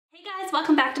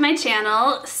welcome back to my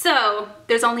channel. So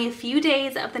there's only a few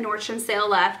days of the Nordstrom sale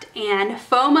left and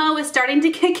FOMO is starting to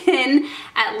kick in,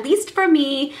 at least for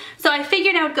me. So I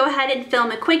figured I would go ahead and film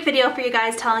a quick video for you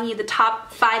guys telling you the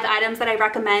top 5 items that I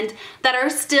recommend that are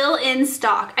still in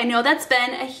stock. I know that's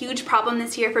been a huge problem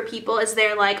this year for people, is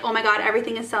they're like, oh my god,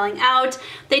 everything is selling out.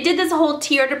 They did this whole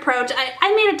tiered approach.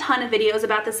 I made a ton of videos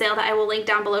about the sale that I will link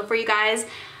down below for you guys,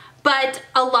 but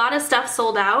a lot of stuff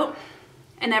sold out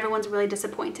and everyone's really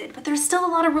disappointed. But there's still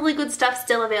a lot of really good stuff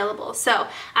still available. So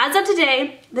as of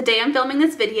today, the day I'm filming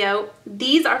this video,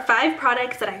 these are 5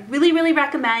 products that I really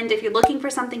recommend if you're looking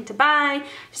for something to buy,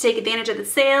 to take advantage of the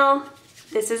sale.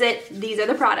 This is it. These are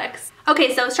the products.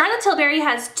 Okay, so Charlotte Tilbury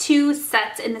has 2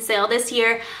 sets in the sale this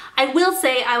year. I will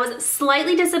say I was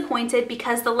slightly disappointed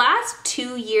because the last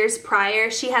 2 years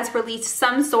prior, she has released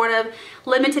some sort of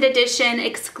limited edition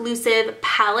exclusive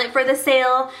palette for the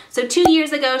sale. So 2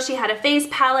 years ago, she had a face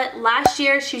palette. Last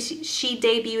year, she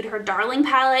debuted her Darling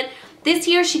palette. This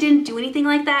year, she didn't do anything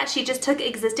like that. She just took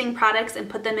existing products and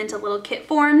put them into little kit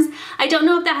forms. I don't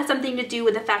know if that has something to do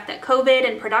with the fact that COVID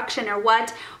and production or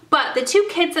what, but the 2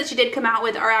 kits that she did come out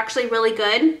with are actually really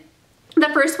good. The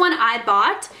first one I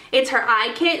bought, it's her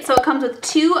eye kit. So it comes with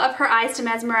 2 of her Eyes to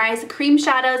Mesmerize cream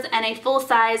shadows and a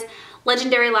full-size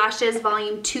Legendary Lashes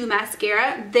Volume 2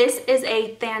 mascara. This is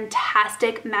a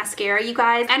fantastic mascara, you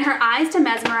guys. And her Eyes to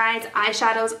Mesmerize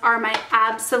eyeshadows are my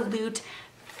absolute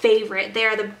favorite. They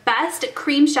are the best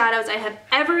cream shadows I have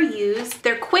ever used.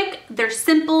 They're quick, they're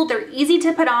simple, they're easy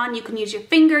to put on. You can use your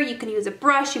finger, you can use a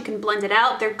brush, you can blend it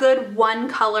out. They're good one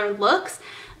color looks.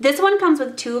 This one comes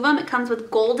with 2 of them. It comes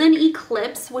with Golden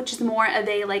Eclipse, which is more of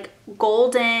a like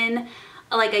golden,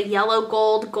 like a yellow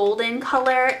gold golden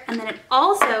color, and then it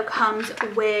also comes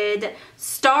with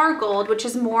Star Gold, which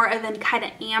is more of a kind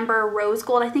of amber rose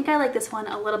gold. I think I like this one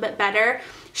a little bit better.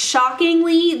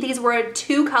 Shockingly, these were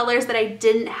 2 colors that I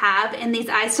didn't have in these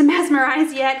Eyes to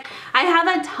Mesmerize yet. I have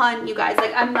a ton, you guys,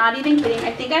 like I'm not even kidding.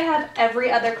 I think I have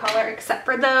every other color except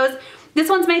for those. This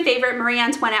one's my favorite, Marie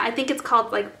Antoinette. I think it's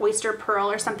called like Oyster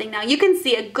Pearl or something now. You can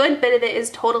see a good bit of it is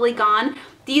totally gone.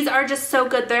 These are just so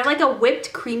good. They're like a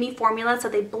whipped creamy formula, so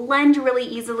they blend really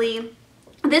easily.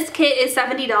 This kit is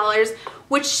 $70,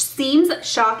 which seems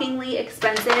shockingly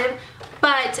expensive,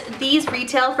 but these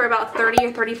retail for about $30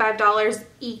 or $35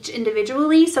 each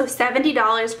individually, so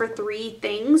 $70 for 3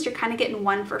 things. You're kind of getting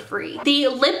 1 for free. The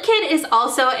lip kit is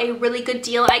also a really good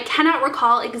deal. I cannot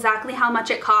recall exactly how much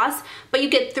it costs, but you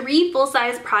get 3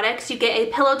 full-size products. You get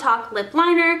a Pillow Talk lip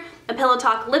liner, a Pillow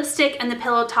Talk lipstick, and the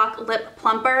Pillow Talk lip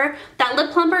plumper. That lip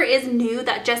plumper is new,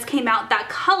 that just came out. That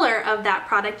color of that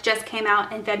product just came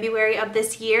out in February of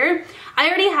this year. I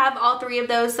already have all 3 of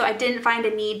those, so I didn't find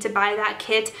a need to buy that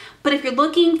kit. But if you're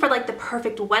looking for like the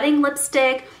perfect wedding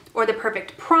lipstick, or the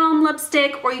perfect prom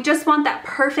lipstick, or you just want that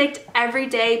perfect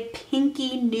everyday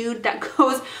pinky nude that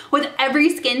goes with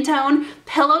every skin tone,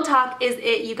 Pillow Talk is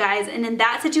it, you guys. And in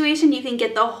that situation, you can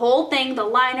get the whole thing, the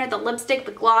liner, the lipstick,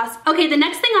 the gloss. Okay, the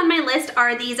next thing on my list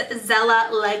are these Zella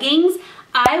leggings.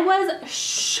 I was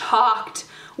shocked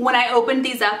when I opened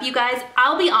these up, you guys.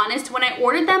 I'll be honest, when I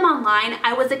ordered them online,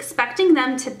 I was expecting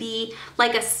them to be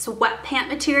like a sweatpant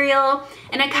material,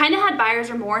 and I kind of had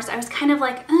buyer's remorse. I was kind of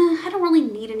like, I don't really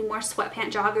need any more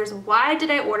sweatpant joggers. Why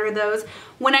did I order those?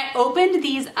 When I opened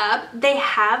these up, they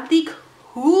have the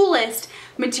coolest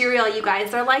material, you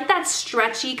guys. They're like that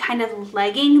stretchy kind of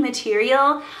legging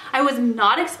material. I was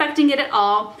not expecting it at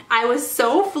all. I was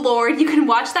so floored. You can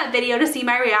watch that video to see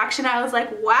my reaction. I was like,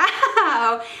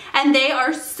 wow. And they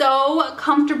are so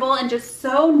comfortable and just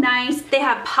so nice. They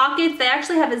have pockets. They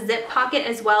actually have a zip pocket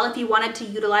as well if you wanted to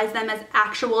utilize them as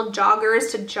actual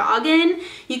joggers to jog in.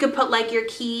 You could put like your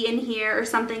key in here or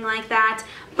something like that.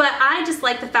 But I just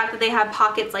like the fact that they have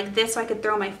pockets like this, so I could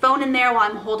throw my phone in there while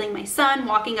I'm holding my son,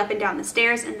 walking up and down the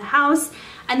stairs in the house.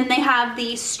 And then they have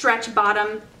the stretch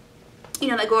bottom, you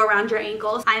know, that go around your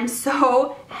ankles. I'm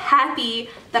so happy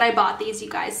that I bought these, you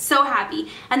guys. So happy.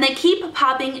 And they keep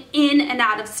popping in and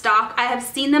out of stock. I have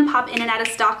seen them pop in and out of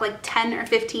stock like 10 or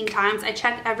 15 times. I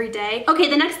check every day. Okay,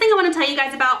 the next thing I want to tell you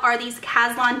guys about are these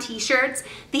Caslon t-shirts.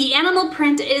 The animal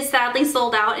print is sadly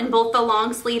sold out in both the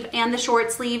long sleeve and the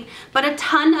short sleeve, but a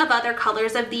ton of other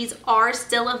colors of these are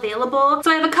still available.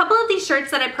 So I have a couple of these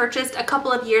shirts that I purchased a couple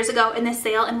of years ago in the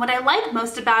sale, and what I like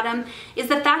most about them is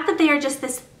the fact that they are just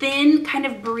this thin, kind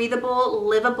of breathable,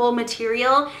 livable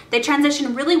material. They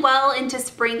transition really well into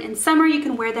spring and summer. You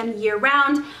can wear them year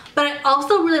round, but I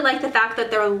also really like the fact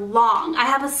that they're long. I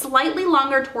have a slightly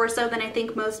longer torso than I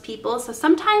think most people, so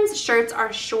sometimes shirts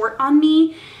are short on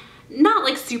me. not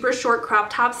like super short crop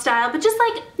top style, but just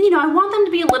like, you know, I want them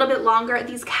to be a little bit longer.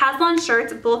 These Caslon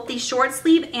shirts, both the short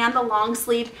sleeve and the long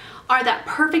sleeve, are that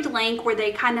perfect length where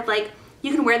they kind of like,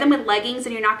 you can wear them with leggings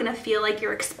and you're not gonna feel like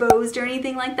you're exposed or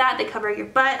anything like that. They cover your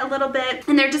butt a little bit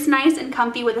and they're just nice and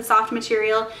comfy with a soft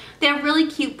material. They have really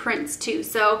cute prints too.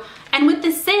 So, and with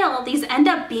the sale, these end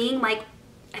up being like,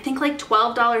 I think like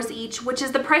 $12 each, which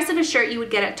is the price of a shirt you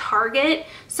would get at Target.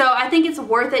 So I think it's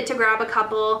worth it to grab a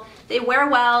couple. They wear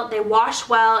well, they wash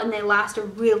well, and they last a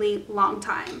really long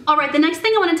time. All right, the next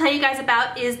thing I want to tell you guys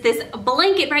about is this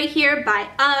blanket right here by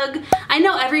UGG. I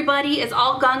know everybody is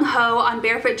all gung-ho on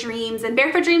Barefoot Dreams, and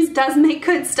Barefoot Dreams does make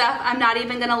good stuff. I'm not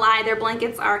even gonna lie, their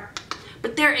blankets are,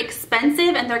 but they're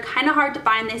expensive and they're kind of hard to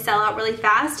find. They sell out really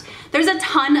fast. There's a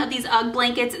ton of these UGG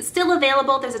blankets still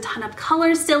available. There's a ton of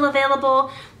colors still available.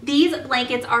 These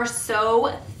blankets are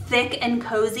so thick and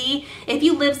cozy. If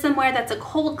you live somewhere that's a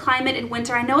cold climate in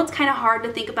winter, I know it's kind of hard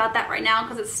to think about that right now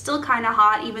because it's still kind of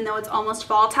hot even though it's almost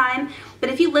fall time. But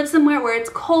if you live somewhere where it's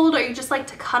cold or you just like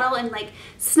to cuddle and like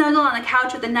snuggle on the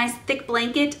couch with a nice thick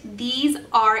blanket, these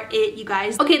are it, you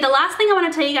guys. Okay, the last thing I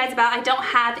want to tell you guys about, I don't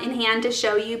have in hand to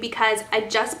show you because I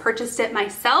just purchased it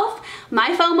myself. My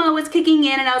FOMO was kicking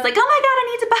in and I was like, oh my god, I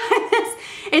need to buy this.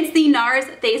 It's the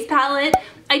NARS face palette.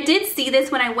 I did see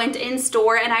this when I went in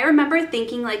store and I remember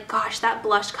thinking like, gosh, that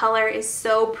blush color is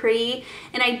so pretty,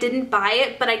 and I didn't buy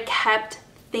it, but I kept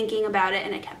thinking about it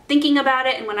and I kept thinking about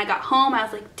it, and when I got home I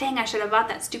was like, dang, I should have bought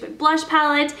that stupid blush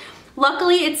palette.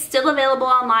 Luckily, it's still available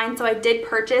online, so I did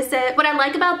purchase it. What I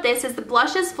like about this is the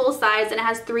blush is full size and it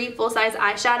has 3 full-size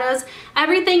eyeshadows.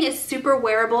 Everything is super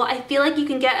wearable. I feel like you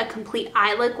can get a complete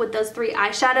eye look with those 3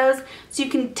 eyeshadows. So you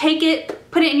can take it,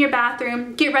 put it in your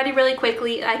bathroom, get ready really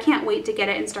quickly. I can't wait to get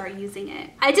it and start using it.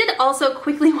 I did also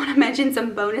quickly want to mention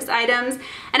some bonus items.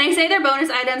 And I say they're bonus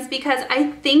items because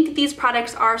I think these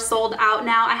products are sold out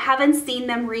now. I haven't seen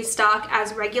them restock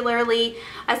as regularly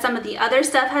as some of the other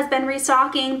stuff has been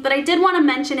restocking, but I did want to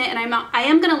mention it, and I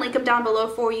am going to link them down below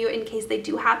for you in case they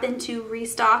do happen to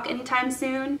restock anytime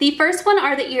soon. The first one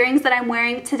are the earrings that I'm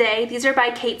wearing today. These are by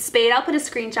Kate Spade. I'll put a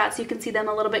screenshot so you can see them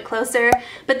a little bit closer.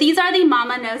 But these are the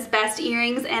Mama Knows Best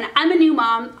earrings, and I'm a new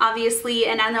mom, obviously,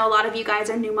 and I know a lot of you guys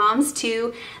are new moms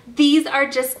too. These are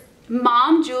just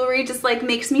mom jewelry, just like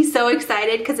makes me so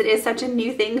excited because it is such a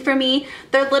new thing for me.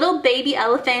 They're little baby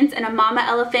elephants and a mama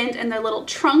elephant, and their little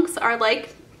trunks are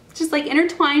like just like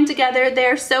intertwined together.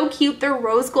 They're so cute. They're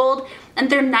rose gold and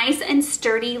they're nice and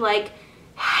sturdy, like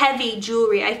heavy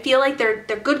jewelry. I feel like they're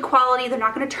good quality. They're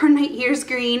not going to turn my ears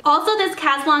green. Also, this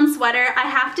Caslon sweater, I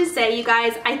have to say, you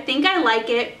guys, I think I like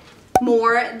it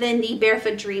more than the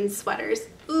Barefoot Dreams sweaters.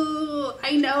 Ooh,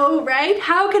 I know, right?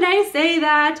 How can I say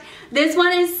that? This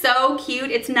one is so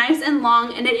cute. It's nice and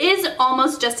long, and it is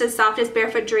almost just as soft as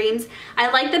Barefoot Dreams.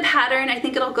 I like the pattern. I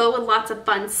think it'll go with lots of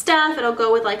fun stuff. It'll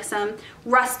go with like some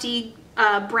rusty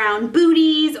brown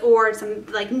booties or some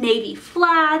like navy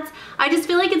flats. I just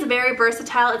feel like it's very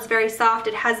versatile. It's very soft.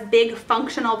 It has big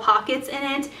functional pockets in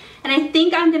it. And I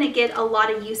think I'm gonna get a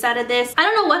lot of use out of this. I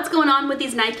don't know what's going on with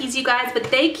these Nikes, you guys, but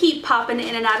they keep popping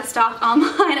in and out of stock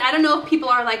online. I don't know if people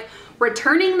are like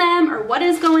returning them or what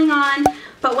is going on.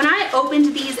 But when I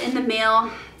opened these in the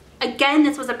mail, again,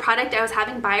 this was a product I was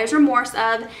having buyer's remorse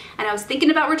of, and I was thinking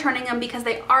about returning them because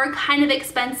they are kind of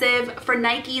expensive for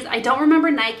Nikes. I don't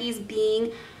remember Nikes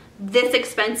being this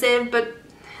expensive, but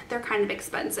they're kind of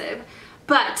expensive.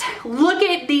 But look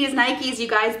at these Nikes, you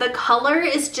guys. The color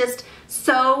is just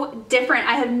so different.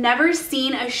 I have never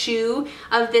seen a shoe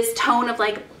of this tone of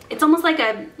like, it's almost like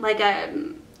a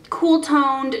cool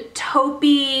toned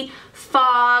taupey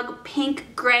fog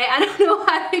pink gray. I don't know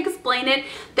how to explain it.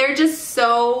 They're just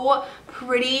so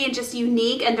pretty and just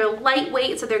unique, and they're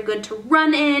lightweight, so they're good to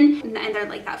run in, and they're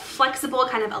like that flexible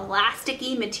kind of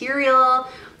elasticy material.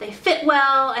 They fit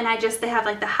well, and they have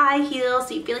like the high heels,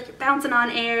 so you feel like you're bouncing on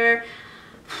air.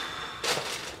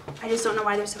 I just don't know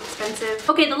why they're so expensive.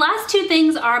 Okay, the last 2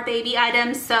 things are baby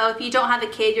items, so if you don't have a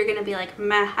kid, you're gonna be like,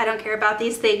 meh, I don't care about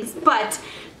these things. But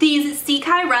these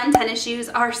Sekai Run tennis shoes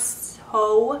are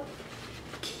so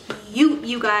cute,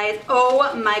 you guys.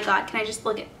 Oh my god, can I just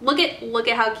look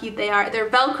at how cute they are. They're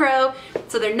Velcro,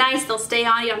 so they're nice. They'll stay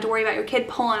on. You don't have to worry about your kid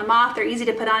pulling them off. They're easy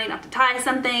to put on. You don't have to tie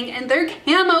something, and they're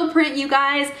camo print, you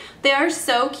guys. They are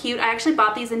so cute. I actually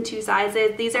bought these in 2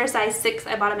 sizes. These are a size 6.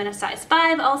 I bought them in a size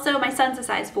 5. Also, my son's a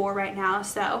size 4 right now,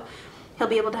 so he'll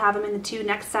be able to have them in the 2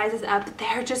 next sizes up.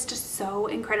 They're just so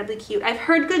incredibly cute. I've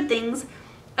heard good things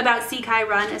about Sekai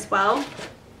Run as well.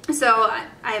 So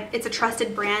it's a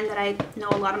trusted brand that I know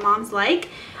a lot of moms like.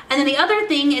 And then the other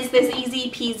thing is this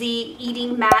Easy Peasy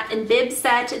eating mat and bib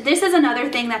set. This is another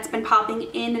thing that's been popping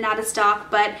in and out of stock,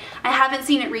 but I haven't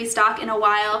seen it restock in a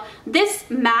while. This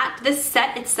mat, this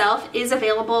set itself is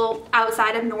available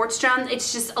outside of Nordstrom.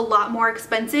 It's just a lot more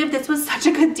expensive. This was such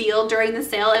a good deal during the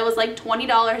sale. It was like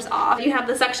 $20 off. You have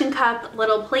the suction cup,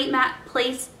 little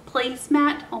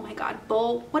placemat, oh my god,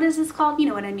 bowl, what is this called? You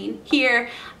know what I mean, here,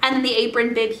 and then the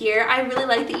apron bib here. I really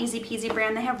like the Easy Peasy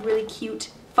brand. They have really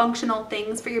cute functional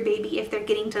things for your baby if they're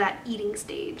getting to that eating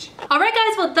stage. Alright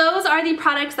guys, well those are the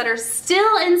products that are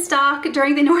still in stock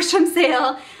during the Nordstrom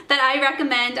sale that I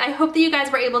recommend. I hope that you guys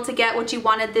were able to get what you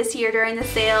wanted this year during the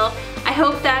sale. I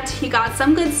hope that you got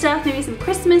some good stuff, maybe some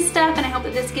Christmas stuff, and I hope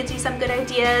that this gives you some good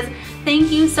ideas. Thank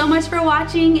you so much for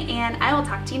watching, and I will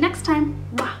talk to you next time.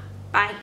 Mwah. Bye.